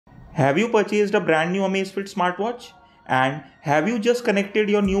Have you purchased a brand new Amazfit smartwatch? And have you just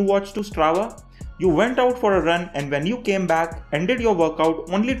connected your new watch to Strava? You went out for a run and when you came back, ended your workout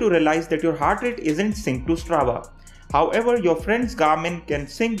only to realize that your heart rate isn't synced to Strava. However, your friend's Garmin can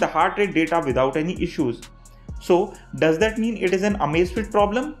sync the heart rate data without any issues. So, does that mean it is an Amazfit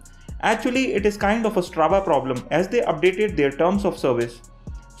problem? Actually, it is kind of a Strava problem as they updated their terms of service.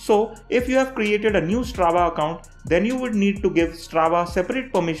 So, if you have created a new Strava account, then you would need to give Strava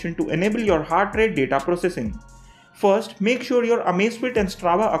separate permission to enable your heart rate data processing. First, make sure your Amazfit and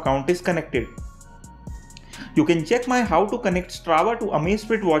Strava account is connected. You can check my how to connect Strava to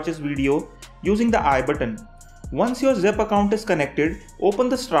Amazfit watches video using the I button. Once your Zepp account is connected, open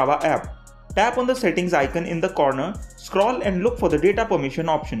the Strava app. Tap on the settings icon in the corner, scroll and look for the data permission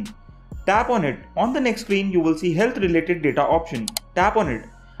option. Tap on it. On the next screen, you will see health related data option. Tap on it.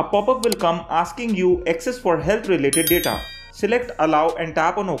 A pop-up will come asking you access for health related data. Select allow and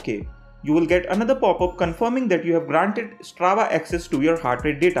tap on OK. You will get another pop-up confirming that you have granted Strava access to your heart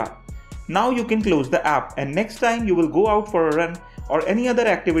rate data. Now you can close the app and next time you will go out for a run or any other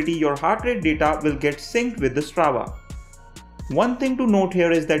activity, your heart rate data will get synced with the Strava. One thing to note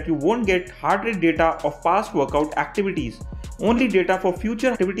here is that you won't get heart rate data of past workout activities. Only data for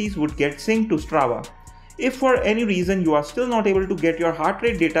future activities would get synced to Strava. If for any reason you are still not able to get your heart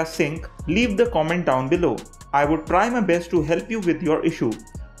rate data sync, leave the comment down below. I would try my best to help you with your issue.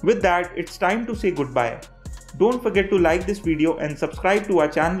 With that, it's time to say goodbye. Don't forget to like this video and subscribe to our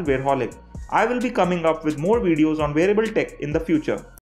channel Wearholic. I will be coming up with more videos on wearable tech in the future.